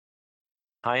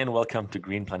Hi, and welcome to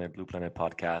Green Planet, Blue Planet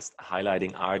podcast,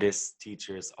 highlighting artists,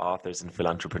 teachers, authors, and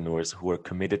philanthropreneurs who are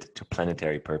committed to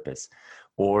planetary purpose,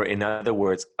 or in other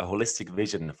words, a holistic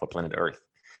vision for planet Earth.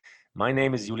 My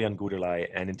name is Julian Guderlei,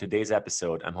 and in today's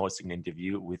episode, I'm hosting an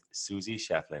interview with Susie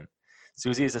Shefflin.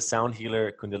 Susie is a sound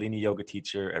healer, Kundalini yoga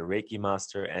teacher, a Reiki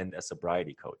master, and a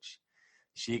sobriety coach.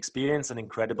 She experienced an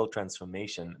incredible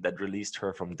transformation that released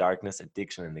her from darkness,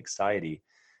 addiction, and anxiety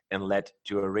and led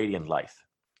to a radiant life.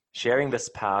 Sharing this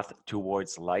path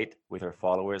towards light with her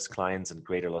followers, clients, in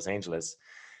Greater Los Angeles,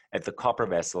 at the Copper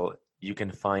Vessel, you can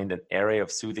find an array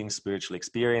of soothing spiritual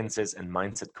experiences and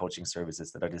mindset coaching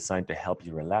services that are designed to help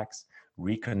you relax,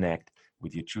 reconnect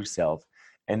with your true self,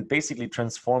 and basically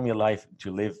transform your life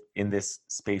to live in this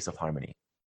space of harmony.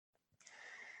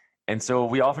 And so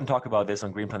we often talk about this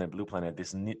on Green Planet, Blue Planet,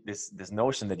 this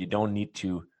notion that you don't need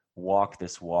to walk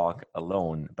this walk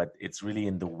alone, but it's really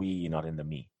in the we, not in the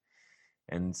me.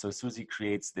 And so Susie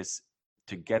creates this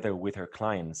together with her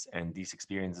clients, and these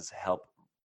experiences help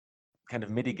kind of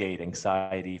mitigate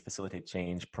anxiety, facilitate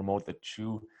change, promote the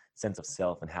true sense of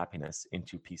self and happiness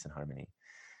into peace and harmony.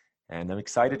 And I'm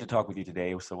excited to talk with you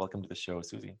today. So welcome to the show,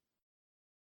 Susie.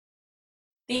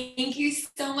 Thank you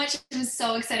so much. I'm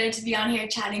so excited to be on here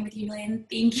chatting with you, Lynn.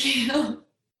 Thank you.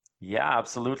 Yeah,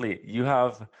 absolutely. You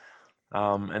have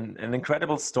an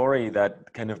incredible story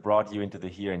that kind of brought you into the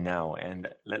here and now. And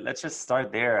let's just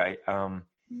start there. I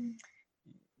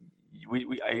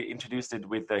introduced it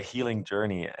with the healing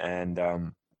journey, and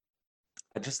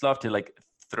I just love to like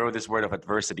throw this word of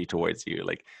adversity towards you.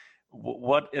 Like,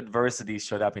 what adversity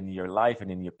showed up in your life and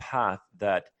in your path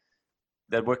that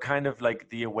were kind of like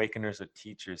the awakeners or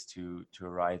teachers to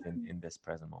arrive in this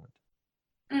present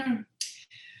moment?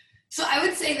 So I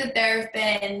would say that there have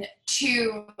been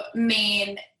two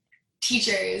main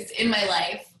teachers in my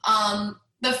life.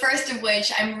 The first of which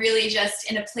I'm really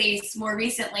just in a place more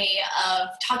recently of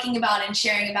talking about and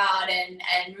sharing about and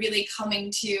really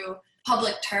coming to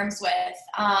public terms with,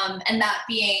 and that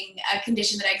being a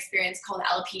condition that I experienced called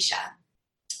alopecia.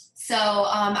 So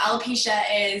alopecia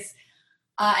is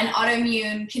an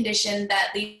autoimmune condition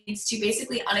that leads to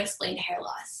basically unexplained hair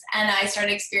loss. And I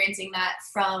started experiencing that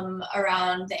from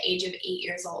around the age of 8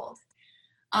 years old.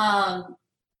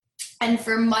 And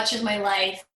for much of my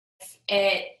life,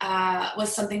 it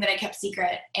was something that I kept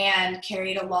secret and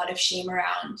carried a lot of shame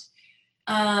around.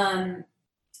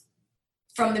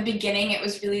 From the beginning, it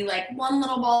was really like one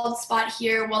little bald spot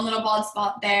here, one little bald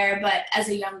spot there. But as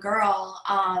a young girl,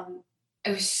 I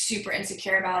was super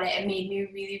insecure about it. It made me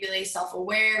really, really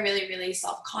self-aware, really, really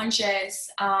self-conscious.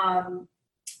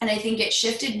 And I think it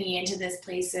shifted me into this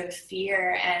place of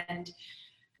fear and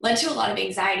led to a lot of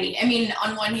anxiety. I mean,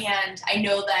 on one hand, I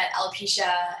know that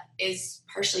alopecia is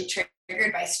partially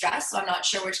triggered by stress, so I'm not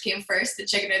sure which came first, the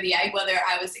chicken or the egg, whether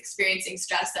I was experiencing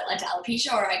stress that led to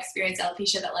alopecia or I experienced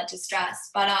alopecia that led to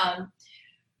stress. But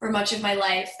for much of my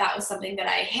life, that was something that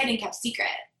I hid and kept secret.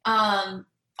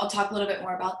 I'll talk a little bit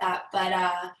more about that.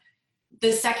 But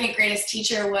the second greatest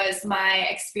teacher was my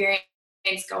experience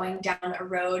going down a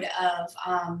road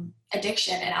of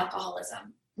addiction and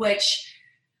alcoholism, which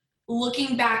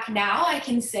looking back now, I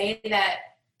can say that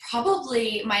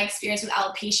probably my experience with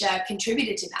alopecia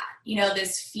contributed to that. You know,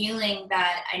 this feeling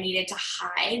that I needed to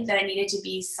hide, that I needed to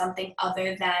be something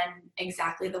other than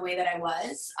exactly the way that I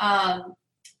was,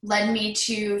 led me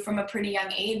to, from a pretty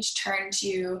young age, turn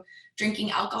to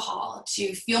drinking alcohol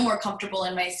to feel more comfortable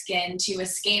in my skin, to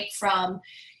escape from,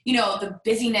 you know, the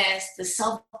busyness, the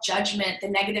self-judgment, the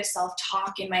negative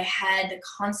self-talk in my head, the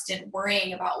constant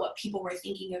worrying about what people were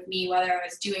thinking of me, whether I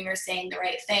was doing or saying the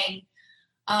right thing.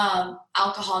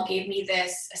 Alcohol gave me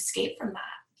this escape from that.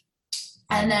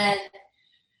 And then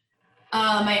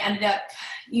I ended up,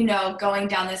 you know, going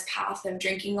down this path of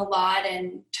drinking a lot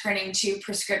and turning to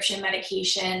prescription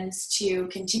medications to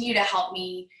continue to help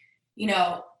me, you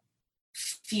know,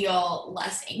 feel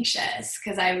less anxious,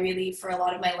 because I really, for a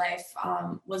lot of my life,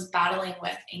 was battling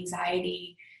with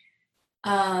anxiety.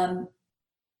 And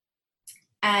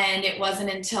it wasn't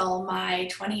until my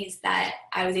 20s that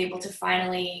I was able to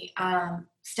finally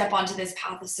step onto this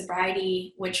path of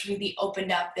sobriety, which really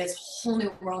opened up this whole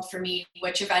new world for me,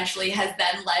 which eventually has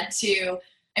then led to,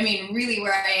 I mean, really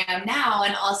where I am now,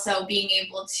 and also being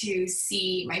able to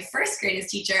see my first greatest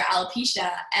teacher, alopecia,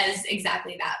 as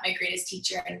exactly that, my greatest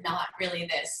teacher, and not really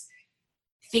this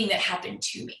thing that happened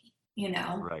to me, you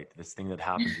know? Right, this thing that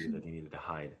happened to you that you needed to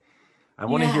hide. I Yeah.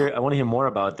 want to hear more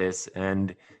about this,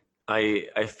 and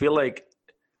I feel like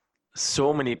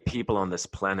so many people on this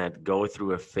planet go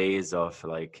through a phase of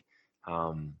like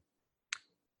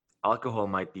alcohol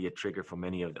might be a trigger for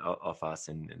many of us,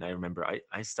 and I remember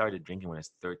I started drinking when I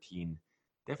was 13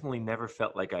 definitely never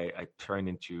felt like I turned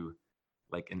into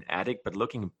like an addict, but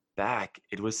looking back,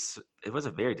 it was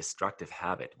a very destructive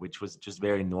habit, which was just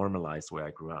very normalized where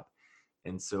I grew up.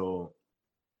 And so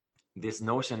this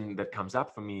notion that comes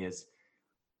up for me is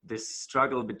this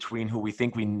struggle between who we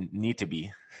think we need to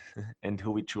be and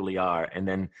who we truly are, and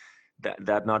then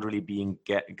that not really being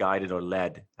guided or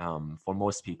led for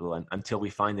most people until we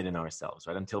find it in ourselves,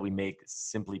 right? Until we make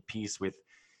simply peace with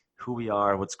who we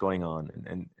are, what's going on.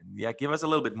 And yeah, give us a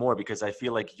little bit more, because I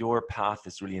feel like your path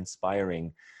is really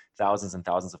inspiring thousands and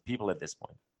thousands of people at this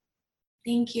point.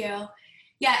 Thank you.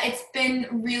 Yeah, it's been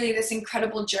really this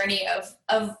incredible journey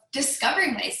of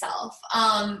discovering myself,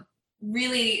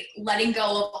 really letting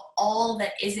go of all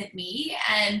that isn't me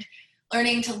and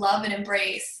learning to love and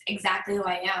embrace exactly who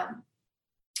I am.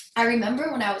 I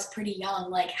remember when I was pretty young,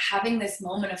 like having this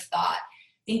moment of thought,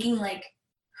 thinking like,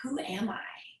 who am I?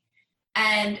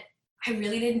 And I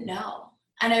really didn't know.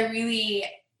 And I really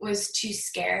was too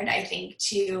scared, I think,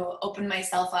 to open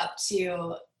myself up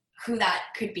to who that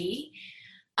could be.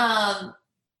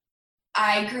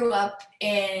 I grew up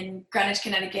in Greenwich,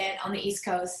 Connecticut on the East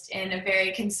Coast in a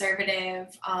very conservative,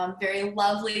 very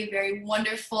lovely, very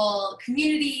wonderful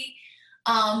community.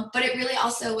 But it really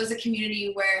also was a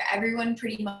community where everyone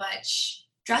pretty much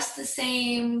dressed the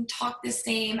same, talked the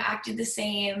same, acted the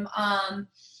same.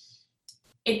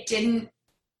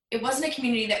 It wasn't a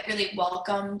community that really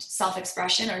welcomed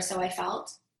self-expression, or so I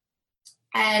felt.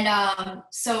 And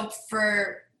so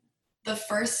for the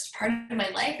first part of my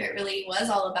life, it really was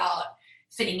all about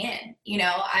fitting in. You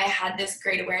know, I had this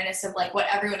great awareness of like what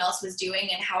everyone else was doing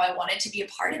and how I wanted to be a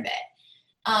part of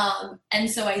it. And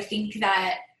so I think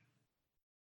that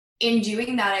in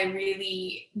doing that, I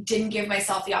really didn't give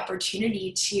myself the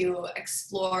opportunity to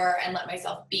explore and let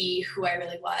myself be who I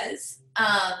really was.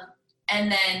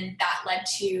 And then that led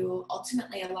to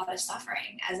ultimately a lot of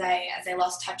suffering as I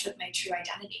lost touch with my true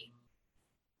identity.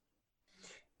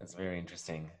 That's very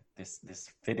interesting. This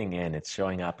fitting in, it's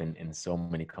showing up in so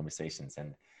many conversations.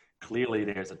 And clearly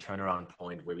there's a turnaround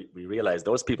point where we realize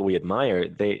those people we admire,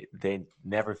 they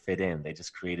never fit in. They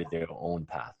just created their own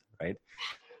path, right?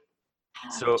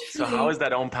 So how is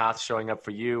that own path showing up for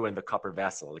you in the Copper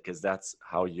Vessel? Because that's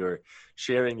how you're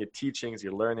sharing your teachings,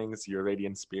 your learnings, your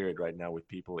radiant spirit right now with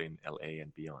people in LA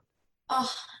and beyond.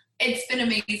 Oh, it's been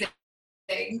amazing.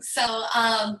 So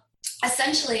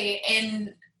essentially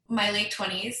in my late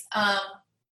 20s,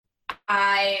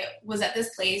 I was at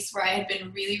this place where I had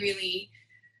been really, really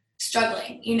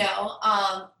struggling, you know.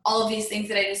 All of these things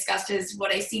that I discussed is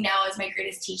what I see now as my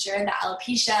greatest teacher. The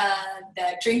alopecia,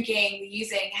 the drinking, the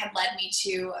using had led me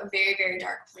to a very, very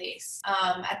dark place.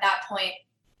 At that point,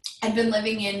 I'd been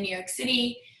living in New York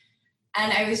City,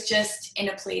 and I was just in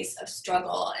a place of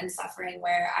struggle and suffering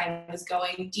where I was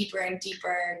going deeper and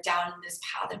deeper down this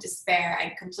path of despair.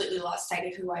 I completely lost sight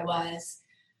of who I was.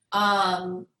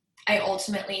 I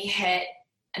ultimately hit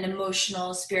an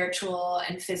emotional, spiritual,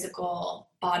 and physical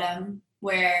bottom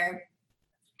where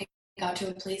I got to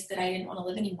a place that I didn't want to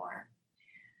live anymore.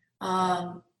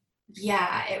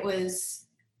 Yeah, it was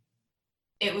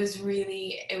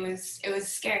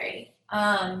scary.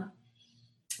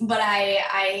 But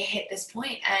I hit this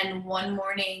point, and one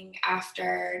morning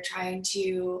after trying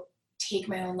to take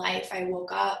my own life, I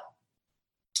woke up,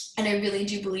 and I really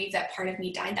do believe that part of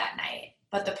me died that night.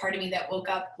 But the part of me that woke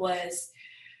up was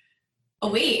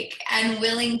awake and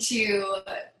willing to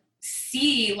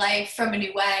see life from a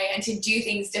new way and to do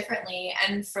things differently.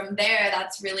 And from there,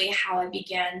 that's really how I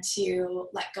began to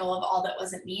let go of all that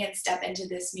wasn't me and step into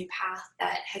this new path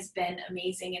that has been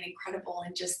amazing and incredible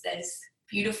and just this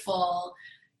beautiful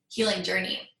healing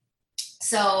journey.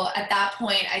 So at that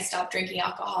point, I stopped drinking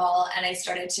alcohol and I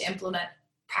started to implement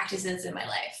practices in my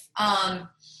life.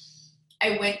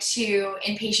 I went to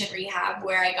inpatient rehab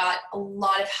where I got a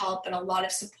lot of help and a lot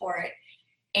of support.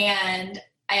 And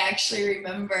I actually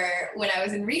remember when I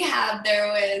was in rehab, there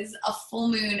was a full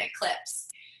moon eclipse.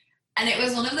 And it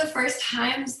was one of the first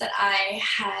times that I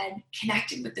had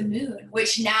connected with the moon,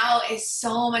 which now is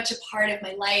so much a part of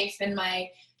my life and my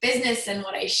business and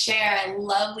what I share. I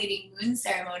love leading moon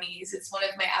ceremonies. It's one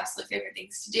of my absolute favorite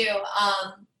things to do.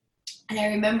 And I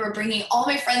remember bringing all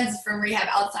my friends from rehab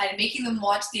outside and making them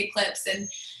watch the eclipse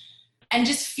and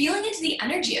just feeling into the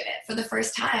energy of it for the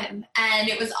first time. And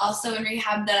it was also in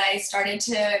rehab that I started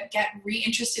to get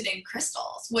reinterested in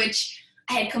crystals, which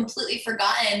I had completely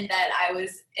forgotten that I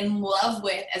was in love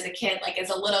with as a kid, like as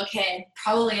a little kid,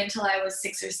 probably until I was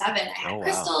 6 or 7. I had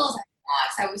crystals,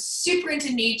 I was super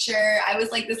into nature. I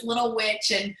was like this little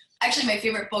witch. And actually my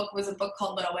favorite book was a book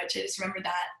called Little Witch. I just remember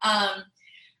that.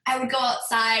 I would go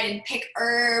outside and pick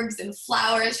herbs and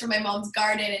flowers from my mom's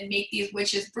garden and make these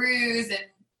witches' brews and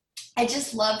I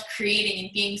just loved creating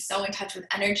and being so in touch with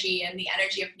energy and the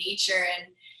energy of nature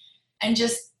and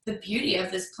just the beauty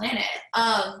of this planet.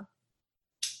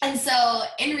 And so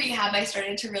in rehab, I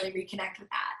started to really reconnect with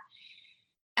that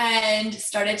and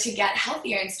started to get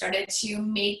healthier and started to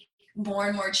make more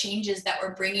and more changes that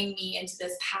were bringing me into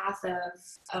this path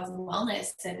of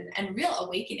wellness and real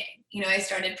awakening. You know, I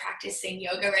started practicing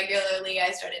yoga regularly.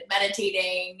 I started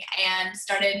meditating and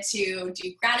started to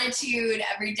do gratitude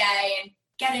every day and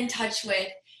get in touch with,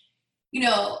 you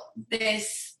know,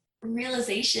 this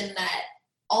realization that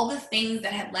all the things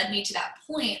that had led me to that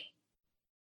point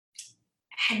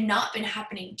had not been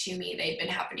happening to me. They'd been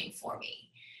happening for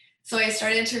me. So I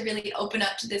started to really open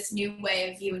up to this new way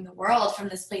of viewing the world from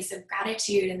this place of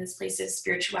gratitude and this place of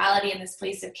spirituality and this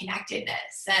place of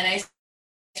connectedness. And I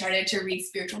started to read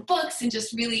spiritual books and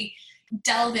just really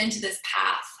delve into this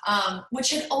path,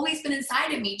 which had always been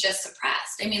inside of me, just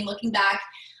suppressed. I mean, looking back,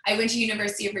 I went to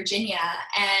University of Virginia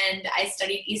and I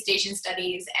studied East Asian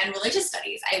studies and religious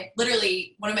studies.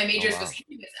 One of my majors was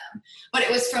Hinduism, but it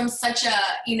was from such a,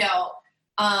 you know,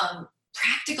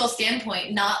 practical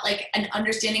standpoint, not like an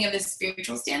understanding of the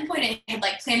spiritual standpoint. It had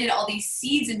like planted all these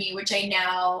seeds in me, which I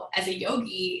now as a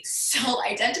yogi so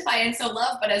identify and so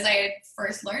love. But as I had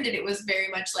first learned it, it was very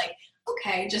much like,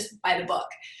 okay, just buy the book.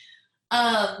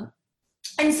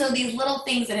 And so these little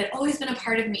things that had always been a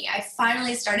part of me, I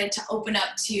finally started to open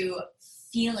up to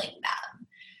feeling them,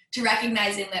 to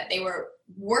recognizing that they were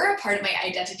a part of my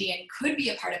identity and could be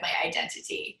a part of my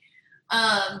identity.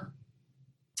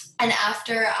 And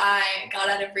after I got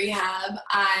out of rehab,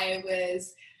 I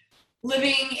was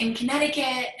living in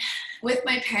Connecticut with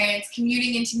my parents,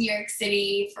 commuting into New York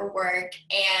City for work.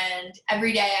 And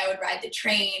every day I would ride the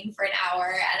train for an hour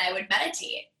and I would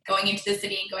meditate, going into the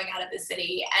city and going out of the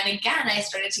city. And again, I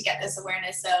started to get this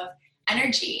awareness of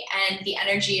energy and the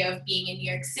energy of being in New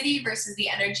York City versus the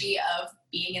energy of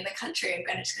being in the country of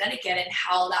Greenwich, Connecticut, and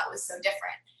how that was so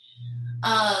different.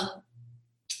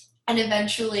 And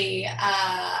eventually,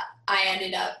 I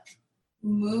ended up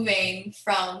moving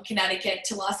from Connecticut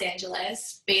to Los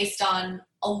Angeles based on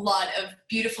a lot of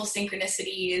beautiful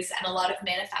synchronicities and a lot of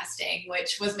manifesting,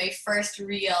 which was my first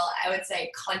real, I would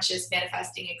say, conscious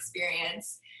manifesting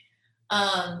experience.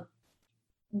 The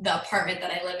apartment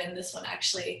that I live in, this one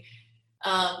actually,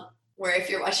 where if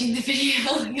you're watching the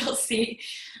video, you'll see,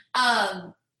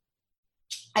 I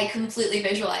completely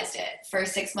visualized it. For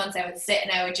 6 months, I would sit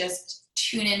and I would just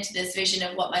tune into this vision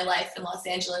of what my life in Los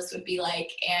Angeles would be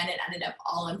like, and it ended up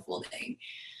all unfolding.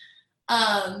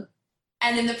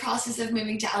 And in the process of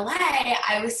moving to LA,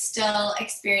 I was still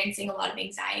experiencing a lot of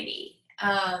anxiety.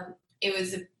 It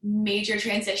was a major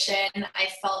transition. I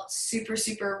felt super,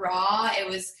 super raw. It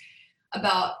was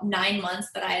about 9 months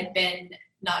that I had been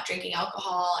not drinking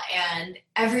alcohol, and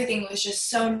everything was just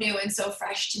so new and so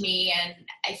fresh to me. And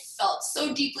I felt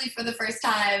so deeply for the first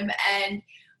time and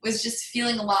was just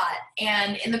feeling a lot.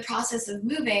 And in the process of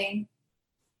moving,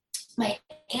 my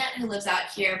aunt who lives out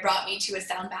here brought me to a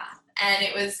sound bath. And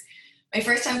it was my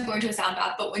first time going to a sound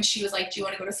bath, but when she was like, do you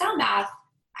want to go to a sound bath?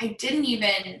 I didn't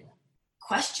even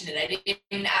question it. I didn't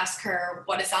even ask her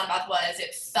what a sound bath was.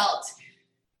 It felt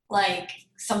like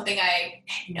something I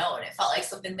had known. It felt like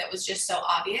something that was just so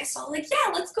obvious. So I'm like,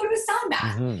 yeah, let's go to a sound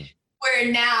bath. Mm-hmm.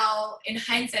 Where now, in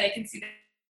hindsight, I can see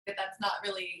that that's not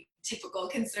really typical,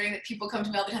 considering that people come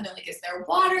to me all the time. They're like, is there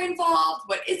water involved?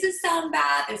 What is a sound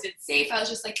bath? Is it safe? I was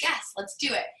just like, yes, let's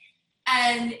do it.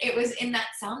 And it was in that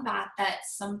sound bath that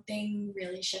something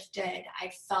really shifted.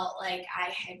 I felt like I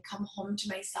had come home to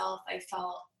myself. I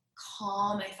felt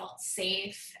calm. I felt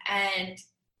safe and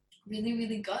really,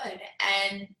 really good.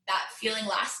 And that feeling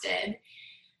lasted.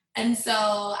 And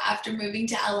so after moving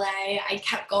to LA, I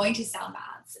kept going to sound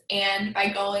baths. And by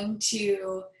going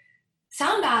to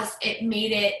sound baths, it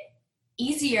made it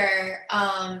easier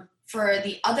for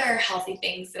the other healthy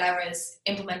things that I was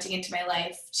implementing into my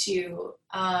life to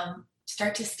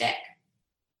start to stick.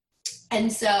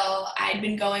 And so I'd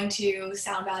been going to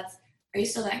sound baths. Are you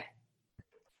still there?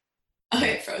 Oh,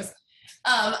 it froze.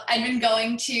 I'd been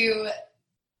going to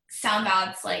sound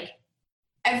baths like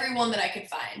every one that I could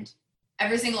find.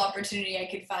 Every single opportunity I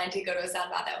could find to go to a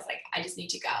sound bath, I was like, I just need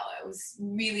to go. I was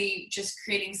really just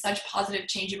creating such positive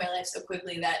change in my life so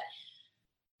quickly that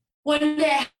one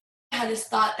day I had this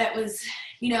thought that was,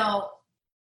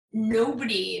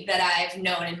 nobody that I've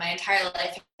known in my entire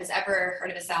life has ever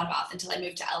heard of a sound bath until I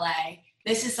moved to LA.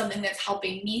 This is something that's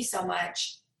helping me so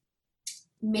much.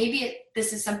 Maybe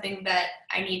this is something that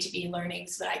I need to be learning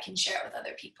so that I can share it with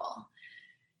other people.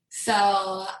 So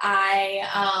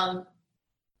I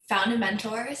found a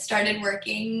mentor, started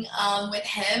working with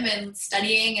him and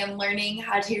studying and learning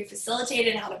how to facilitate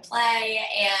and how to play,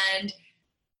 and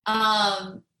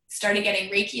started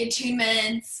getting Reiki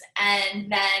attunements.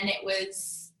 And then it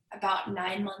was about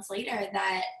 9 months later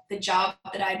that the job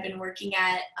that I'd been working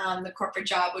at, the corporate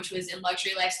job, which was in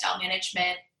luxury lifestyle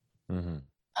management, Mm-hmm.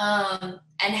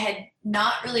 And had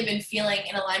not really been feeling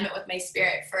in alignment with my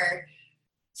spirit for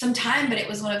some time, but it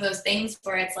was one of those things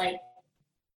where it's like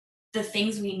the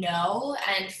things we know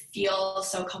and feel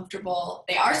so comfortable,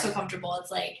 they are so comfortable,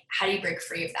 it's like, how do you break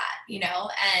free of that, you know?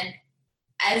 And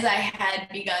as I had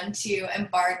begun to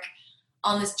embark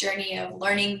on this journey of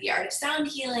learning the art of sound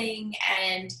healing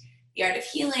and the art of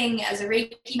healing as a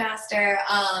Reiki master,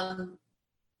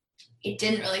 it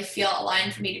didn't really feel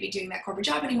aligned for me to be doing that corporate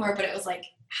job anymore, but it was like,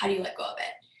 how do you let go of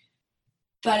it?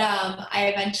 But I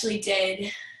eventually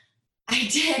did.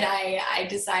 I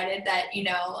decided that,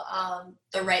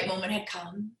 the right moment had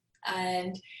come,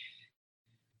 and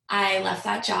I left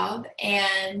that job,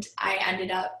 and I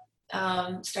ended up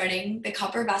starting the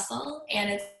Copper Vessel, and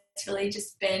it's really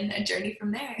just been a journey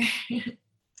from there.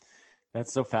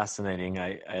 That's so fascinating.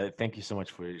 I thank you so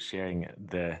much for sharing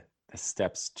the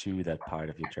steps to that part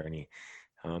of your journey.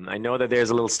 I know that there's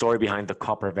a little story behind the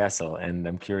Copper Vessel, and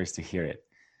I'm curious to hear it.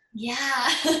 Yeah.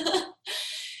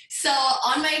 So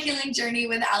on my healing journey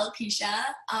with alopecia,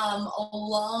 a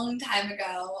long time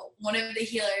ago, one of the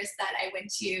healers that I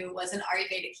went to was an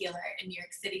Ayurvedic healer in New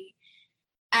York City.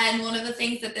 And one of the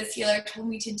things that this healer told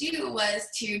me to do was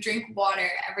to drink water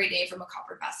every day from a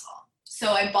copper vessel.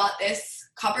 So I bought this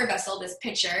copper vessel, this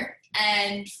pitcher,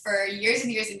 and for years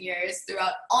and years and years,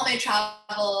 throughout all my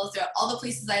travels, throughout all the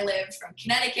places I lived, from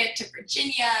Connecticut to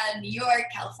Virginia, New York,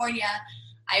 California,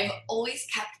 I've always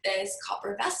kept this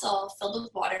copper vessel filled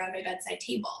with water on my bedside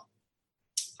table.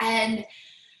 And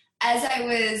as I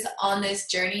was on this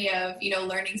journey of,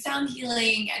 learning sound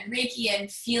healing and Reiki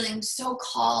and feeling so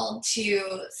called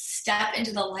to step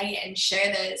into the light and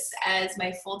share this as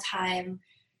my full-time,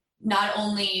 not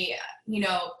only,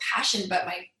 passion, but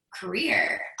my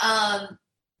career, I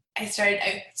started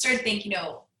thinking,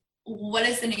 what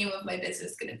is the name of my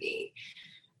business going to be?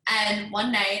 And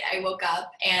one night I woke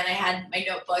up and I had my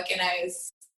notebook and I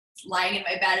was lying in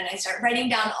my bed and I started writing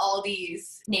down all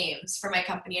these names for my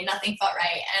company and nothing felt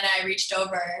right. And I reached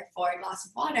over for a glass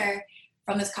of water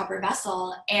from this copper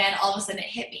vessel and all of a sudden it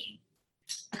hit me,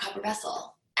 a copper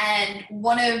vessel. And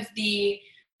one of the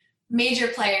major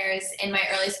players in my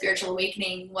early spiritual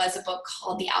awakening was a book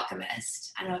called The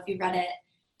Alchemist. I don't know if you've read it.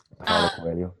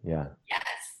 Yeah. Yes.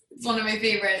 It's one of my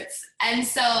favorites. And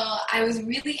so I was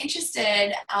really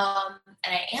interested, and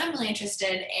I am really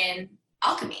interested in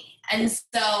alchemy. And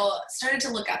so started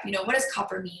to look up, what does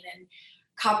copper mean? And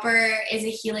copper is a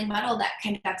healing metal that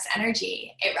conducts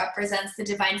energy. It represents the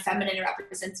divine feminine. It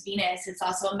represents Venus. It's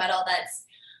also a metal that's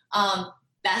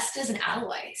best as an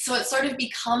alloy. So it sort of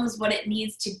becomes what it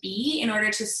needs to be in order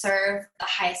to serve the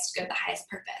highest good, the highest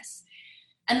purpose.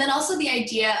 And then also the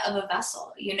idea of a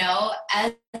vessel,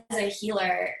 as a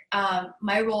healer,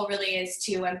 my role really is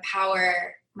to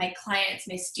empower my clients,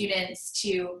 my students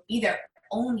to be their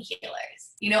own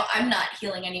healers. I'm not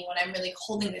healing anyone. I'm really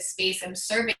holding this space. I'm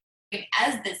serving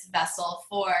as this vessel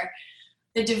for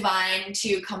the divine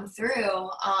to come through,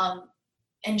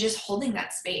 and just holding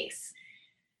that space.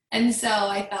 And so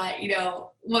I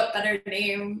thought, what better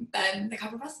name than the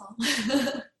Copper Vessel?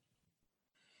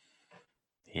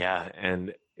 Yeah,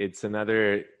 and it's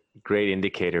another great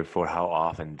indicator for how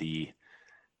often the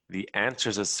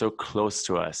answers are so close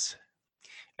to us.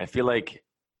 I feel like,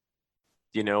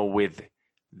 with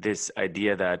this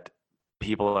idea that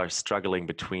people are struggling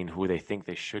between who they think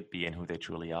they should be and who they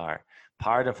truly are.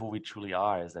 Part of who we truly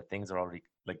are is that things are already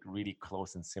like really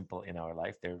close and simple in our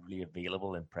life. They're really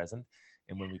available and present.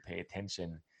 And when we pay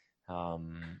attention,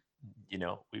 we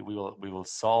will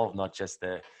solve not just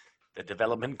the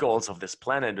development goals of this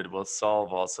planet, but will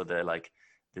solve also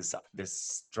this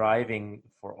striving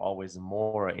for always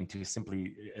more into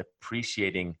simply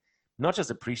appreciating, not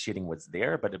just appreciating what's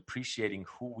there, but appreciating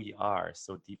who we are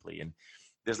so deeply. And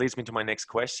this leads me to my next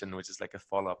question, which is like a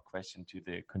follow-up question to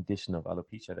the condition of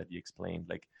alopecia that you explained.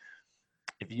 Like,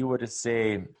 if you were to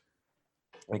say,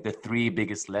 like, the three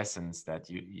biggest lessons that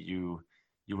you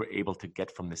were able to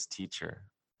get from this teacher,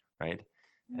 right?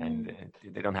 And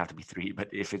they don't have to be three, but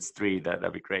if it's three,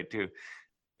 that'd be great too.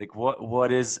 Like,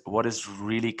 what is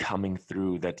really coming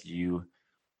through that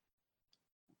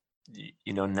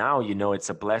now it's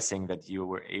a blessing that you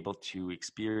were able to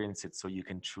experience it, so you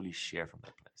can truly share from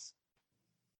that place.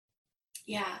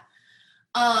 Yeah.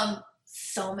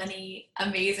 So many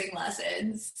amazing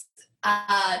lessons.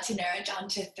 to narrow it down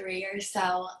to 3 or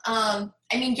so. I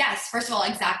mean, yes, first of all,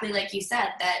 exactly like you said,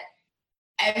 that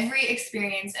every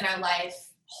experience in our life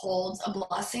holds a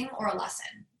blessing or a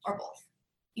lesson or both.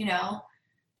 You know,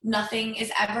 nothing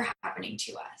is ever happening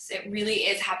to us. It really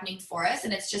is happening for us.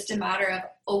 And it's just a matter of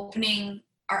opening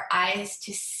our eyes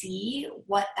to see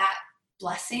what that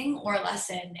blessing or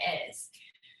lesson is.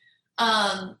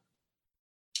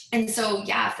 And so,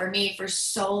 yeah, for me, for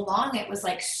so long, it was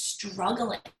like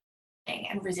struggling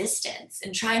and resistance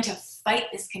and trying to fight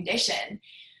this condition,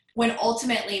 when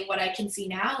ultimately what I can see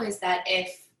now is that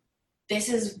if this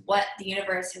is what the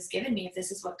universe has given me, if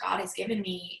this is what God has given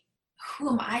me, who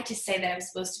am I to say that I'm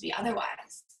supposed to be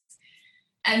otherwise?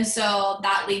 And so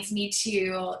that leads me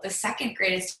to the second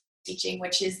greatest teaching,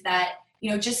 which is that,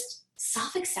 you know, just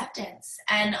self-acceptance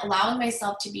and allowing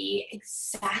myself to be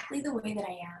exactly the way that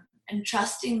I am, and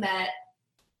trusting that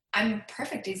I'm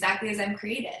perfect exactly as I'm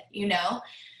created, you know,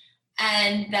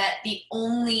 and that the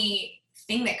only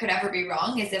thing that could ever be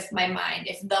wrong is if the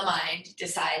mind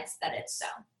decides that it's so.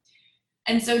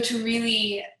 And so to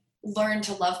really learn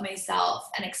to love myself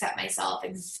and accept myself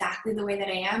exactly the way that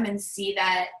I am, and see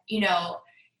that, you know,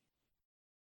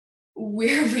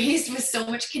 we're raised with so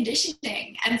much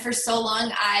conditioning. And for so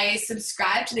long, I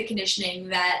subscribed to the conditioning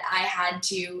that I had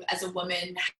to, as a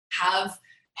woman, have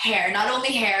hair, not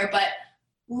only hair, but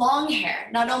long hair,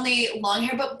 not only long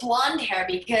hair, but blonde hair,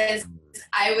 because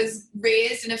I was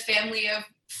raised in a family of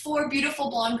 4 beautiful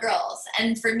blonde girls.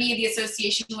 And for me, the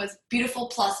association was beautiful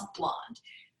plus blonde,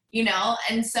 you know?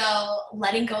 And so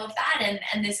letting go of that,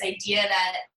 and this idea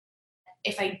that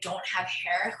if I don't have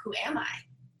hair, who am I?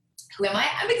 Who am I?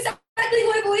 I'm exactly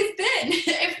who I've always been,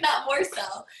 if not more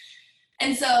so.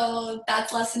 And so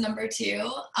that's lesson number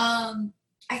 2.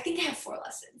 I think I have 4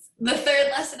 lessons. The third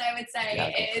lesson I would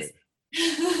say is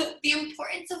the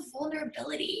importance of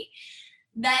vulnerability,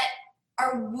 that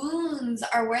our wounds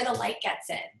are where the light gets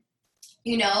in.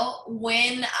 You know,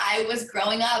 when I was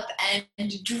growing up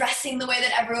and dressing the way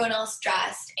that everyone else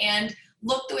dressed, and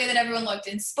looked the way that everyone looked,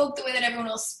 and spoke the way that everyone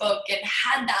else spoke, and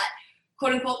had that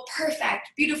quote unquote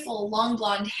perfect, beautiful, long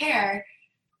blonde hair,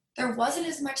 there wasn't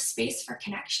as much space for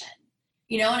connection.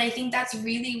 You know, and I think that's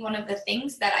really one of the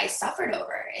things that I suffered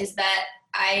over, is that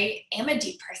I am a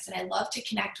deep person. I love to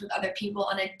connect with other people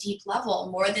on a deep level,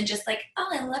 more than just like, oh,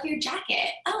 I love your jacket.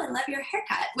 Oh, I love your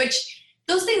haircut, which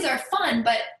those things are fun,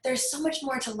 but there's so much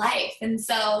more to life. And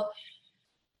so,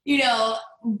 you know,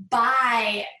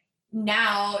 by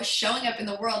now showing up in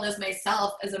the world as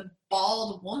myself, as a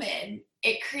bald woman,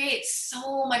 it creates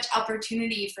so much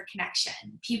opportunity for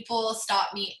connection. People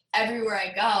stop me everywhere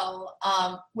I go,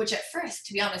 which at first,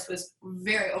 to be honest, was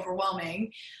very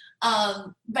overwhelming.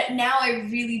 But now I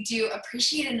really do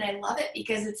appreciate it, and I love it,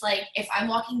 because it's like, if I'm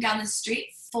walking down the street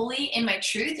fully in my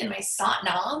truth, in my Sat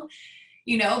Nam,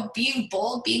 you know, being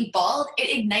bold, being bald,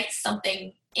 it ignites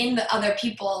something in the other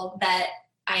people that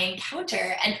I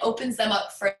encounter and opens them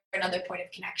up for another point of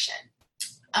connection.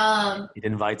 It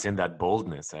invites in that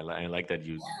boldness. I like that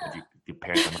you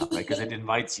pair them up, right? Because it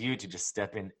invites you to just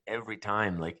step in every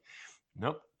time. Like,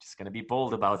 nope, just gonna be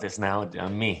bold about this now.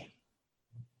 I'm me.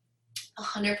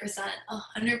 100%.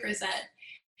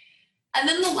 And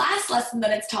then the last lesson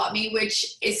that it's taught me,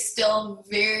 which is still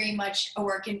very much a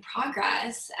work in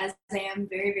progress, as I am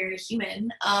very, very human,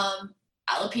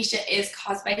 alopecia is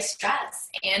caused by stress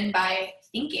and by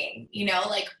thinking, you know,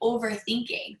 like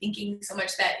overthinking, thinking so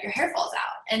much that your hair falls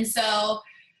out. And so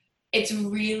it's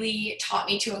really taught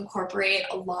me to incorporate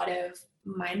a lot of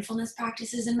mindfulness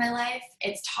practices in my life.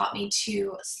 It's taught me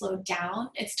to slow down.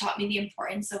 It's taught me the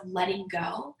importance of letting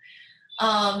go.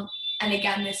 And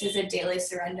again, this is a daily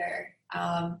surrender.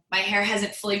 My hair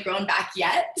hasn't fully grown back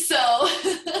yet, so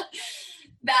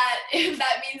that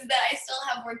means that I still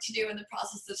have work to do in the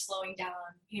process of slowing down,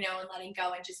 you know, and letting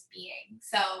go and just being.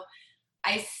 So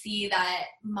I see that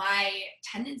my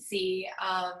tendency,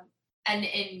 and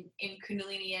in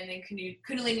Kundalini and in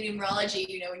Kundalini numerology,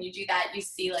 you know, when you do that, you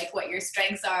see like what your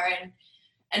strengths are,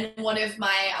 and one of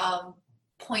my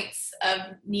points of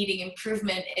needing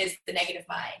improvement is the negative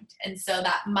mind. And so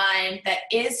that mind that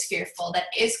is fearful, that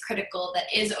is critical, that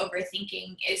is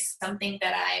overthinking, is something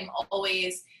that I'm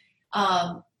always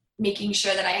making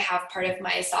sure that I have part of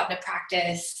my sadhana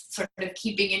practice sort of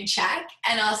keeping in check,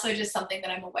 and also just something that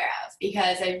I'm aware of,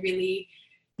 because I really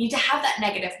need to have that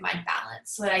negative mind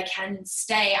balance so that I can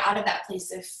stay out of that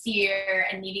place of fear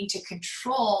and needing to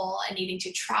control and needing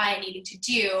to try and needing to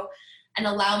do, and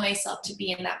allow myself to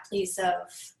be in that place of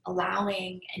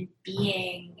allowing and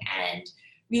being, and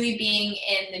really being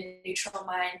in the neutral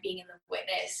mind, being in the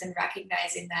witness, and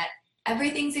recognizing that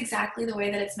everything's exactly the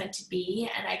way that it's meant to be.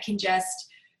 And I can just,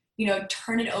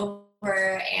 turn it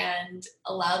over and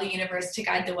allow the universe to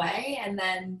guide the way, and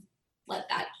then let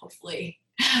that hopefully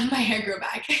my hair grow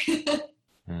back.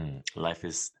 Life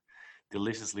is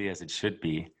deliciously as it should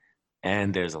be,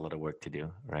 and there's a lot of work to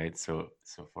do, right? So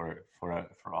for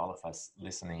all of us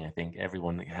listening, I think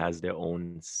everyone has their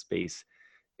own space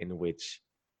in which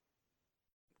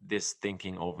this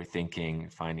thinking,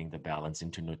 overthinking, finding the balance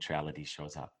into neutrality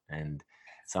shows up. And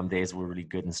some days we're really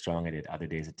good and strong at it. Other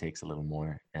days it takes a little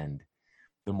more. And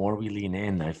the more we lean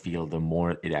in, I feel the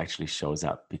more it actually shows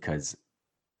up, because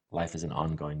life is an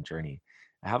ongoing journey.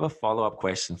 I have a follow-up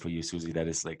question for you, Susie, that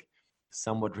is like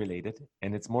somewhat related.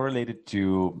 And it's more related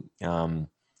to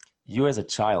you as a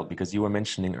child, because you were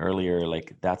mentioning earlier,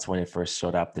 like that's when it first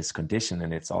showed up, this condition.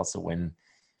 And it's also when,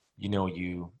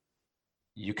 you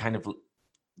kind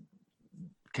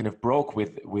of broke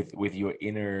with your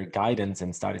inner guidance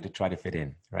and started to try to fit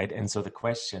in, right? And so the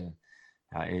question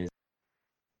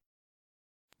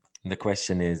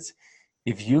is,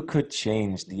 if you could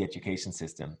change the education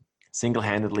system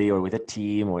single-handedly or with a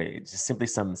team, or just simply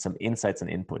some insights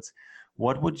and inputs,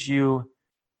 what would you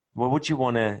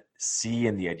want to see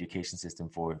in the education system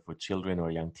for children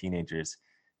or young teenagers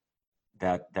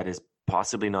that is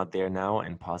possibly not there now,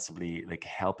 and possibly like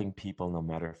helping people no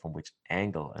matter from which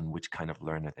angle and which kind of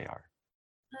learner they are?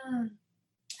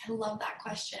 I love that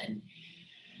question.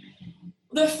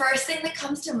 The first thing that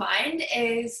comes to mind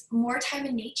is more time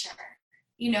in nature,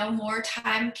 more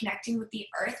time connecting with the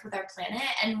earth, with our planet,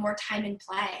 and more time in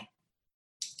play.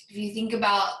 If you think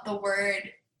about the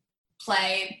word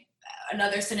play,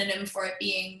 another synonym for it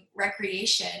being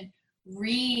recreation,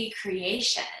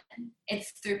 recreation.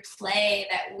 It's through play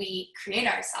that we create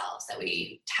ourselves, that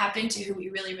we tap into who we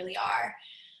really, really are.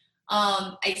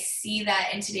 I see that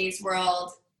in today's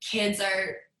world, kids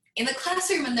are in the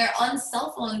classroom and they're on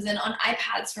cell phones and on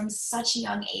iPads from such a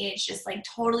young age, just like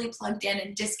totally plugged in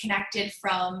and disconnected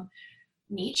from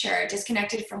nature,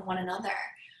 disconnected from one another.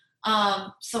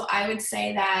 So I would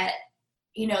say that,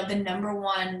 the number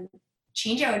one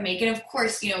change I would make, and of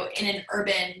course, in an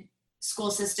urban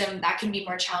school system that can be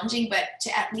more challenging, but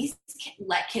to at least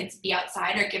let kids be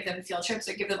outside, or give them field trips,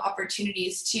 or give them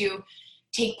opportunities to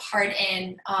take part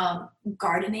in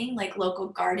gardening, like local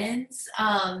gardens,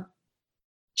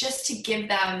 just to give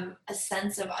them a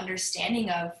sense of understanding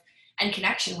of and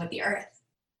connection with the earth.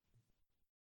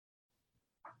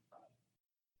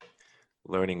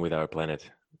 Learning with our planet,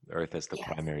 earth as the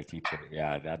primary teacher.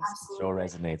 Yeah, that so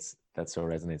resonates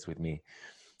with me.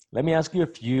 Let me ask you a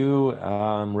few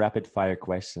rapid fire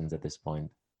questions at this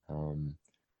point.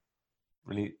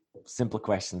 Really simple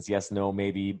questions. Yes, no,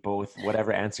 maybe both.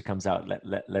 Whatever answer comes out,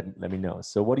 let me know.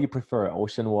 So what do you prefer,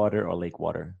 ocean water or lake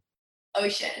water?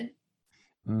 Ocean.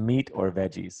 Meat or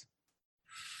veggies?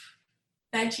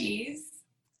 Veggies.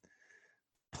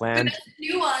 Plant. But that's a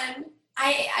new one.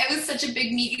 I was such a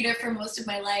big meat eater for most of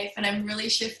my life, and I'm really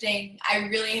shifting. I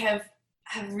really have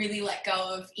really let go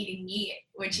of eating meat,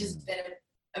 which has been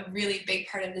a really big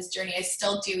part of this journey. I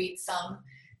still do eat some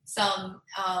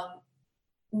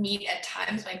meat at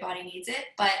times. My body needs it,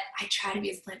 but I try to be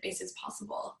as plant-based as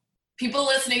possible. People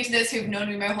listening to this who've known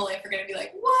me my whole life are going to be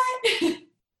like, what?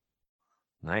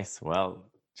 Nice. Well,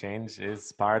 change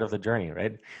is part of the journey,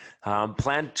 right?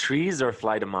 Plant trees or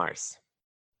fly to Mars?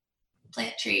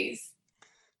 Plant trees.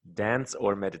 Dance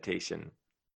or meditation?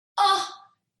 Oh,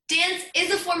 dance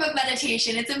is a form of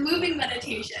meditation. It's a moving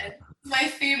meditation. My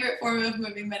favorite form of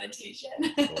moving meditation.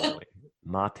 Totally.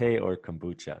 Mate or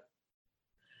kombucha?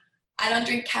 I don't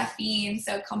drink caffeine,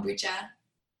 so kombucha.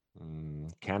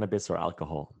 Cannabis or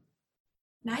alcohol?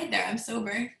 Neither. I'm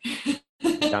sober.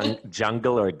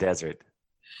 Jungle or desert?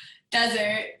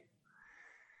 Desert.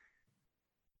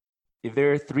 If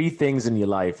there are 3 things in your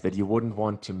life that you wouldn't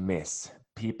want to miss,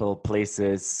 people,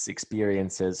 places,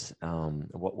 experiences,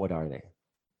 what are they?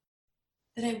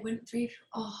 That I wouldn't breathe.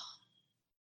 Oh,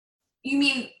 you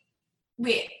mean?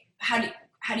 Wait. How do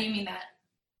you mean that?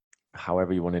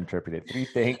 However you want to interpret it.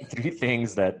 3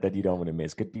 things that you don't want to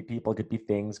miss. Could be people, could be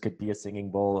things, could be a singing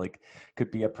bowl, like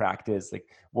could be a practice. Like,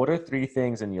 what are 3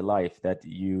 things in your life that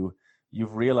you've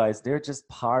realized they're just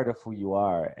part of who you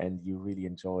are and you really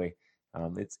enjoy?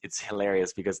 It's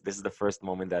hilarious because this is the first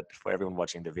moment that for everyone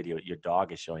watching the video, your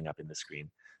dog is showing up in the screen.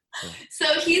 So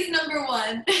he's number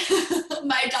 1.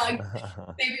 My dog,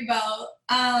 Baby Bo.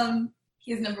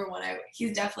 He's number 1.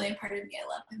 He's definitely a part of me. I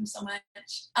love him so much.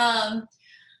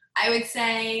 I would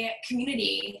say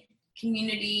community,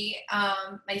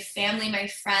 my family, my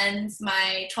friends,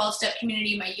 my 12-step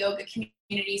community, my yoga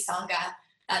community, Sangha.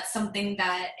 That's something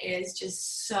that is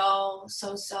just so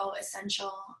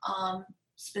essential.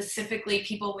 specifically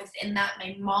people within that,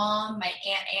 my mom, my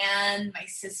Aunt Anne, my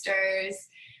sisters.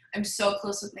 I'm so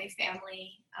close with my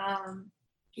family.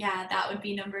 Yeah, that would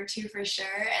be number 2 for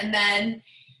sure. And then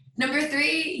number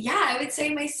 3, yeah, I would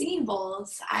say my singing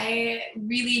bowls. I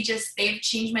really they've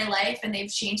changed my life, and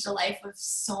they've changed the life of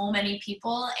so many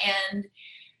people, and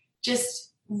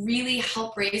just really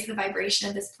help raise the vibration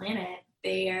of this planet.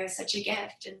 They are such a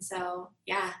gift. And so,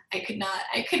 yeah, I could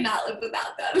not live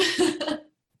without them.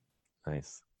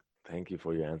 Nice. Thank you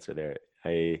for your answer there.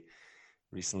 I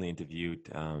recently interviewed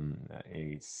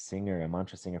a singer, a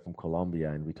mantra singer from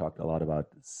Colombia, and we talked a lot about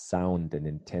sound and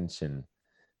intention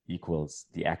equals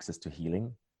the access to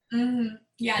healing. Mm-hmm.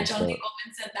 Yeah, and John Lee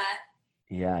Goldman said that.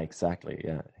 Yeah, exactly.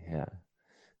 Yeah.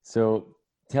 So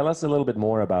tell us a little bit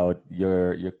more about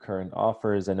your current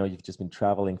offers. I know you've just been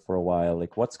traveling for a while.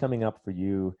 Like, what's coming up for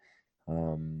you?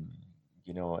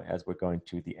 As we're going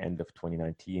to the end of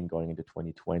 2019, going into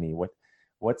 2020,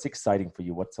 what's exciting for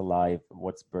you? What's alive?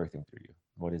 What's birthing through you?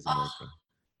 What is emerging?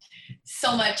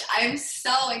 So much. I'm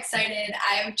so excited.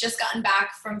 I've just gotten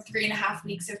back from 3.5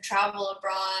 weeks of travel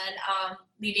abroad,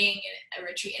 leading a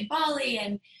retreat in Bali,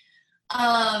 and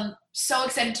so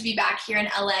excited to be back here in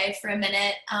LA for a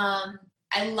minute.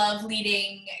 I love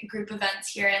leading group events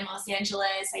here in Los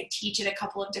Angeles. I teach at a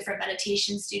couple of different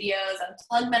meditation studios,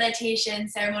 Unplugged Meditation,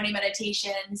 Ceremony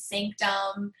Meditation,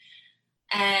 Sanctum,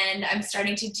 and I'm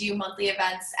starting to do monthly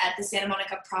events at the Santa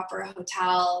Monica Proper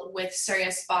Hotel with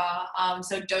Surya Spa,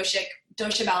 so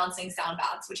dosha balancing sound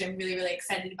baths, which I'm really, really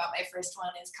excited about. My first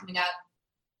one is coming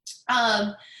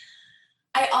up.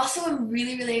 I also am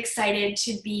really, really excited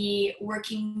to be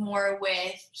working more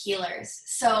with healers.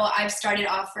 So I've started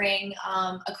offering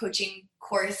a coaching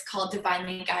course called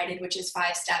Divinely Guided, which is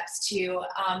 5 steps to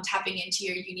tapping into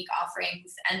your unique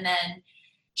offerings and then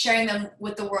sharing them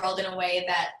with the world in a way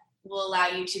that will allow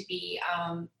you to be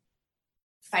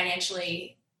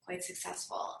financially quite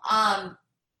successful.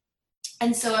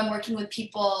 And so I'm working with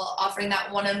people offering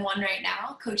that one-on-one right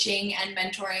now, coaching and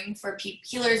mentoring for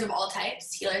healers of all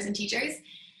types, healers and teachers.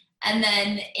 And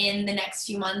then in the next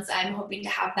few months, I'm hoping to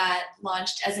have that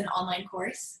launched as an online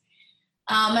course.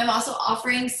 I'm also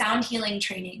offering sound healing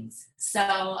trainings. So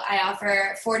I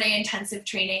offer 4-day intensive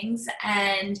trainings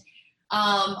and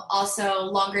also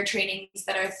longer trainings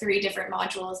that are 3 different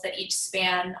modules that each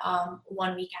span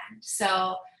 1 weekend.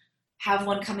 So have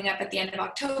one coming up at the end of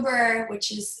October,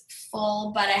 which is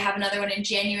full, but I have another one in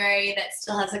January that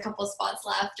still has a couple spots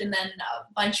left, and then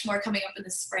a bunch more coming up in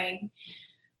the spring.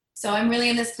 So I'm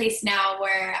really in this place now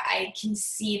where I can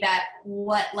see that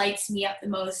what lights me up the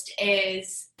most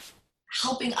is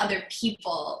helping other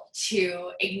people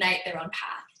to ignite their own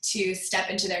path, to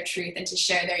step into their truth and to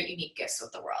share their unique gifts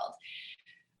with the world.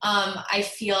 I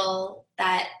feel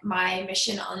that my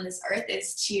mission on this earth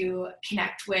is to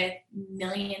connect with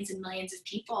millions and millions of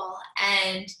people.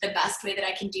 And the best way that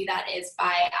I can do that is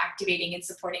by activating and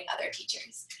supporting other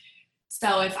teachers.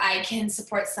 So if I can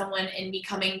support someone in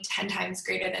becoming 10 times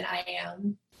greater than I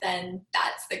am, then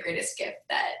that's the greatest gift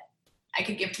that I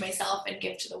could give to myself and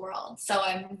give to the world. So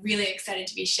I'm really excited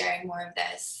to be sharing more of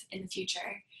this in the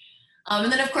future.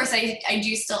 And then, of course, I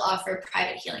do still offer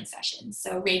private healing sessions.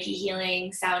 So Reiki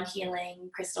healing, sound healing,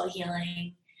 crystal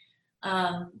healing,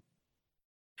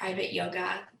 private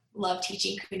yoga. Love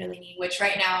teaching Kundalini, which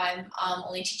right now I'm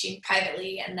only teaching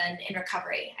privately. And then in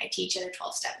recovery, I teach at a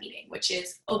 12-step meeting, which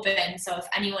is open. So if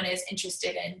anyone is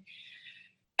interested in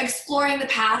exploring the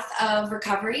path of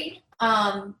recovery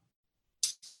and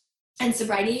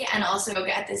sobriety and also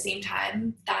yoga at the same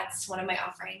time, that's one of my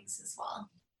offerings as well.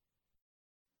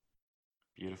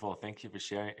 Beautiful. Thank you for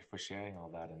sharing all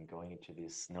that and going into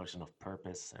this notion of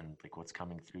purpose and like what's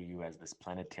coming through you as this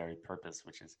planetary purpose,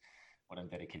 which is what I'm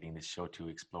dedicating this show to,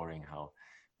 exploring how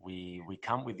we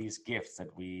come with these gifts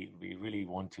that we really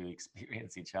want to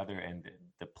experience each other and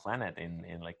the planet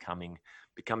in like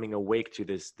becoming awake to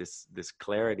this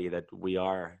clarity that we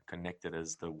are connected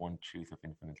as the one truth of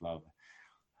infinite love.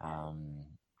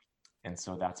 And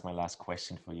so that's my last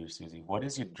question for you, Susie. What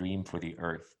is your dream for the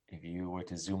earth? If you were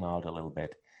to zoom out a little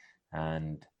bit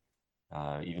and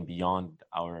even beyond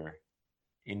our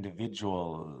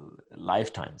individual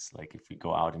lifetimes, like if we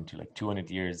go out into like 200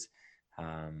 years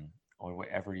or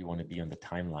wherever you want to be on the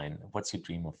timeline, what's your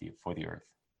dream for the earth?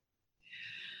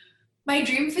 My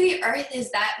dream for the earth is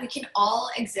that we can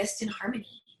all exist in harmony.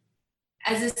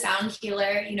 As a sound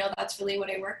healer, that's really what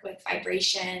I work with,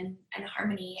 vibration and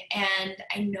harmony. And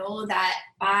I know that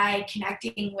by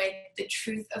connecting with the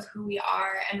truth of who we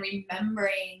are and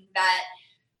remembering that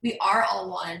we are all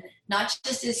one, not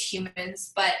just as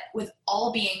humans, but with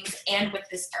all beings and with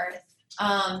this earth,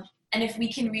 And if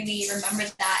we can really remember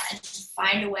that and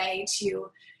find a way to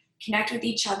connect with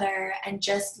each other and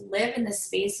just live in the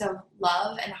space of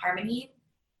love and harmony,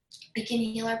 we can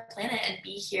heal our planet and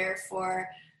be here for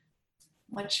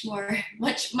much more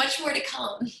to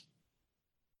come.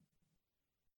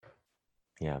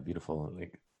 Yeah, beautiful.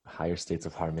 Like higher states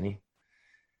of harmony.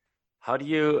 How do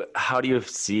you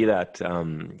see that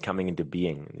coming into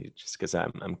being? Just because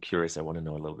I'm curious, I want to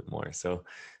know a little bit more. So,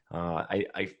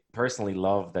 I personally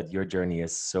love that your journey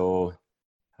is so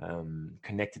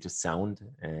connected to sound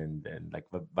and like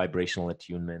vibrational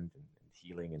attunement and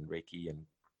healing and Reiki and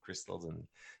crystals and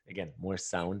again more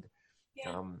sound.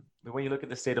 Yeah. But when you look at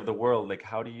the state of the world, like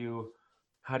how do you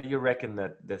reckon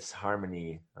that this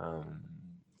harmony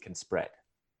can spread?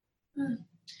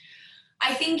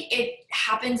 I think it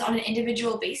happens on an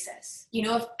individual basis.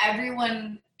 If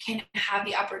everyone can have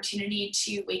the opportunity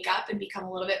to wake up and become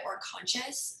a little bit more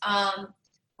conscious,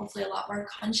 hopefully a lot more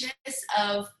conscious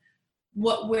of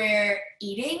what we're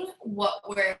eating, what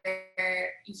we're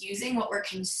using, what we're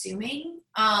consuming,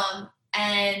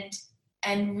 and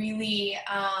really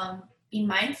be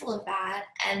mindful of that,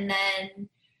 and then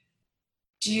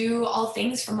do all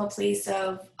things from a place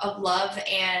of love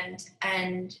and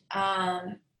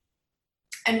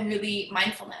really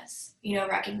mindfulness,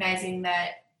 recognizing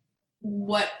that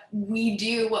what we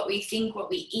do, what we think, what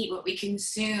we eat, what we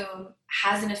consume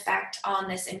has an effect on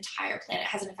this entire planet,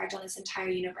 has an effect on this entire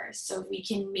universe. So if we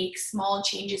can make small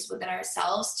changes within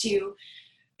ourselves to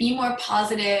be more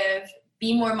positive,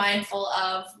 be more mindful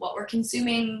of what we're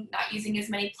consuming, not using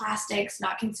as many plastics,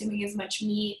 not consuming as much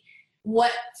meat,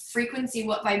 what frequency,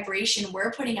 what vibration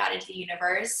we're putting out into the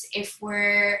universe, if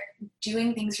we're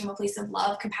doing things from a place of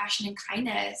love, compassion, and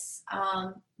kindness,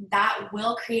 that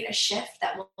will create a shift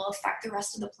that will affect the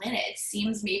rest of the planet. It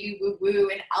seems maybe woo-woo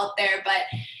and out there, but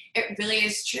it really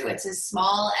is true. It's as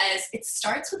small as, it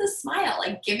starts with a smile.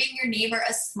 Like giving your neighbor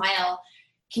a smile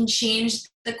can change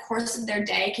the course of their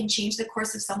day, can change the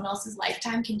course of someone else's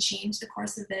lifetime, can change the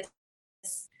course of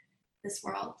this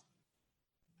world.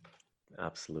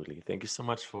 Absolutely. Thank you so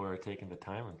much for taking the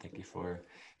time, and thank you for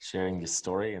sharing your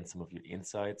story and some of your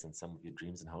insights and some of your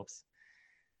dreams and hopes.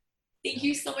 Thank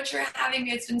you so much for having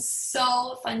me. It's been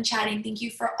so fun chatting. Thank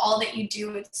you for all that you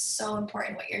do. It's so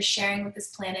important what you're sharing with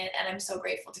this planet, and I'm so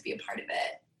grateful to be a part of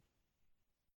it.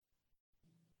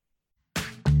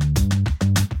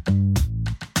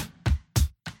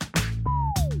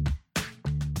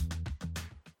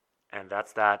 And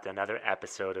that's that, another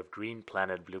episode of Green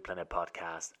Planet, Blue Planet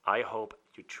podcast. I hope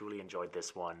you truly enjoyed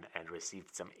this one and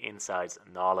received some insights,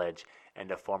 knowledge,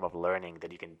 and a form of learning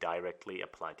that you can directly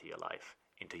apply to your life,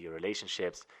 into your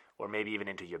relationships, or maybe even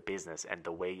into your business and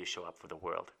the way you show up for the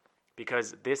world.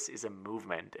 Because this is a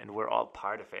movement and we're all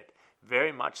part of it,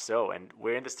 very much so, and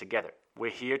we're in this together. We're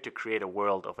here to create a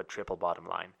world of a triple bottom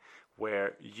line,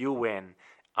 where you win,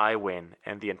 I win,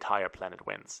 and the entire planet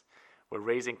wins. We're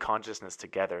raising consciousness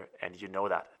together, and you know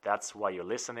that. That's why you're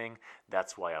listening.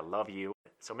 That's why I love you.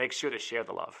 So make sure to share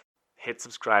the love. Hit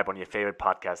subscribe on your favorite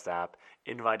podcast app.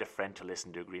 Invite a friend to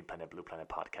listen to Green Planet, Blue Planet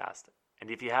podcast. And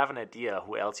if you have an idea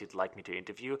who else you'd like me to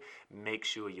interview, make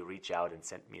sure you reach out and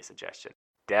send me a suggestion.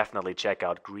 Definitely check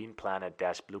out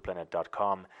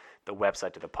greenplanet-blueplanet.com, the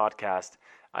website to the podcast.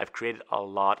 I've created a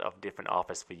lot of different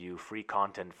offers for you, free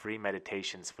content, free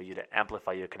meditations for you to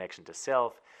amplify your connection to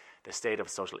self, the state of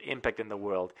social impact in the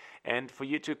world, and for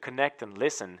you to connect and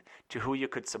listen to who you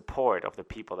could support of the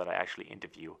people that I actually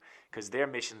interview, because their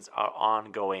missions are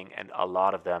ongoing and a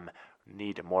lot of them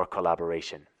need more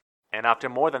collaboration. And after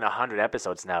more than 100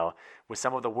 episodes now, with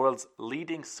some of the world's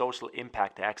leading social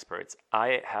impact experts,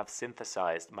 I have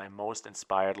synthesized my most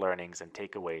inspired learnings and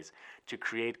takeaways to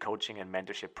create coaching and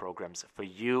mentorship programs for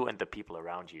you and the people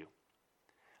around you.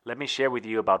 Let me share with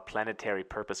you about planetary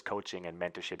purpose coaching and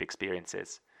mentorship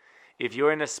experiences. If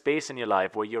you're in a space in your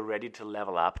life where you're ready to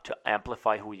level up, to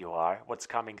amplify who you are, what's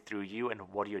coming through you, and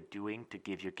what you're doing to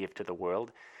give your gift to the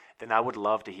world, then I would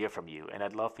love to hear from you, and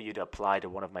I'd love for you to apply to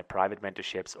one of my private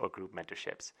mentorships or group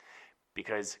mentorships.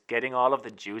 Because getting all of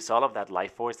the juice, all of that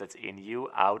life force that's in you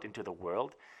out into the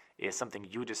world is something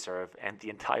you deserve and the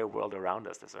entire world around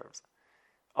us deserves.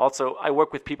 Also, I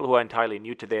work with people who are entirely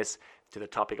new to this, to the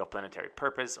topic of planetary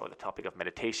purpose or the topic of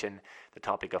meditation, the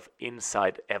topic of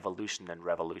inside evolution and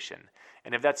revolution.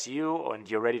 And if that's you and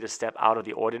you're ready to step out of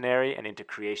the ordinary and into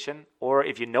creation, or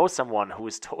if you know someone who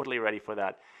is totally ready for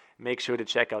that, make sure to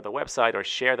check out the website or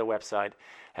share the website.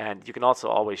 And you can also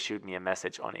always shoot me a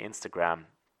message on Instagram.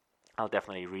 I'll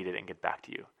definitely read it and get back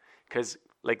to you. Because,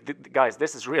 guys,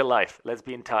 this is real life. Let's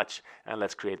be in touch and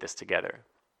let's create this together.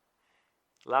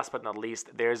 Last but not least,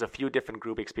 there's a few different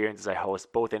group experiences I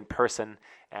host, both in person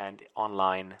and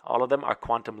online. All of them are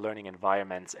quantum learning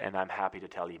environments, and I'm happy to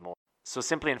tell you more. So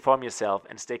simply inform yourself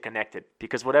and stay connected,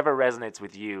 because whatever resonates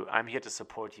with you, I'm here to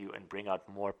support you and bring out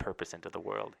more purpose into the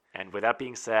world. And with that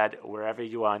being said, wherever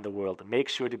you are in the world, make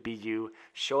sure to be you,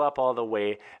 show up all the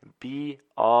way, be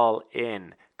all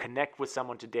in. Connect with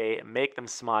someone today, make them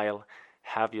smile,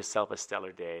 have yourself a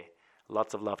stellar day.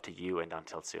 Lots of love to you, and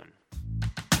until soon.